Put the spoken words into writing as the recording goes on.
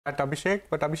At Abhishek,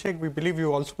 but Abhishek, we believe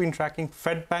you've also been tracking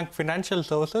FedBank Financial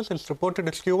Services. It's reported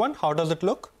its Q1. How does it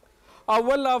look?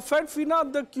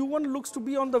 FedFina, the Q1 looks to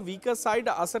be on the weaker side.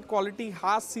 Asset quality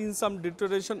has seen some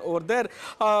deterioration over there.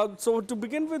 So to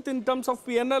begin with, in terms of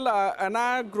PNL,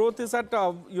 NII growth is at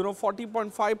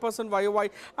 40.5% YoY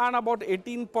and about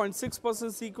 18.6%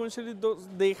 sequentially.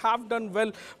 They have done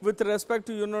well with respect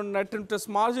to net interest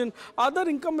margin. Other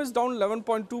income is down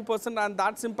 11.2%, and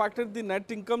that's impacted the net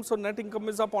income. So net income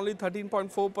is up only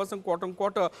 13.4% quarter on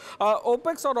quarter.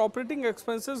 OPEX or operating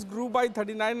expenses grew by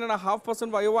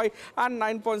 39.5% YoY. And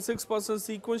 9.6%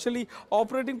 sequentially.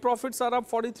 Operating profits are up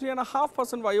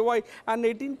 43.5% YoY and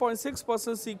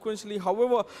 18.6% sequentially.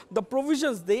 However, the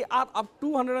provisions, they are up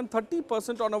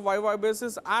 230% on a YoY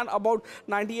basis and about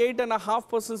 98.5%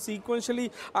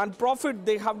 sequentially. And profit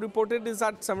they have reported is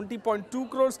at 70.2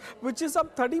 crores, which is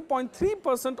up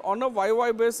 30.3% on a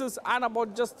YoY basis and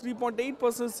about just 3.8%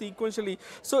 sequentially.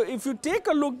 So if you take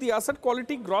a look, the asset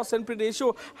quality gross NPA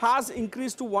ratio has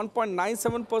increased to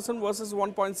 1.97% versus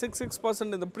 1.66%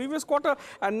 in the previous quarter,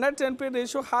 and net NPA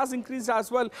ratio has increased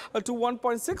as well to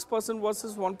 1.6%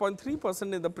 versus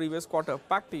 1.3% in the previous quarter.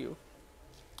 Back to you.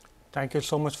 Thank you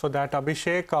so much for that,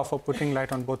 Abhishek, for putting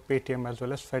light on both Paytm as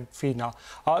well as FedFina.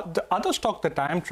 The other stock that I am